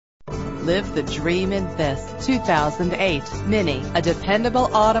Live the dream in this 2008 Mini. A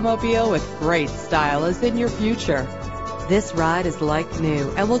dependable automobile with great style is in your future. This ride is like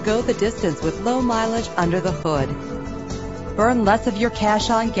new and will go the distance with low mileage under the hood. Burn less of your cash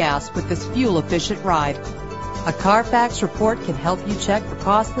on gas with this fuel-efficient ride. A Carfax report can help you check for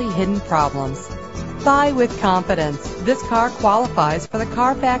costly hidden problems. Buy with confidence. This car qualifies for the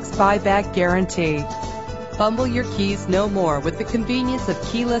Carfax buyback guarantee. Fumble your keys no more with the convenience of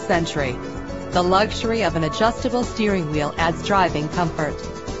keyless entry. The luxury of an adjustable steering wheel adds driving comfort.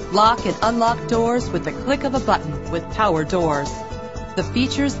 Lock and unlock doors with the click of a button with power doors. The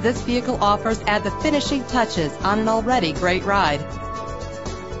features this vehicle offers add the finishing touches on an already great ride.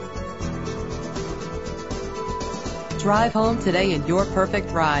 Drive home today in your perfect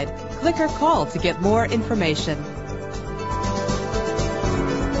ride. Click or call to get more information.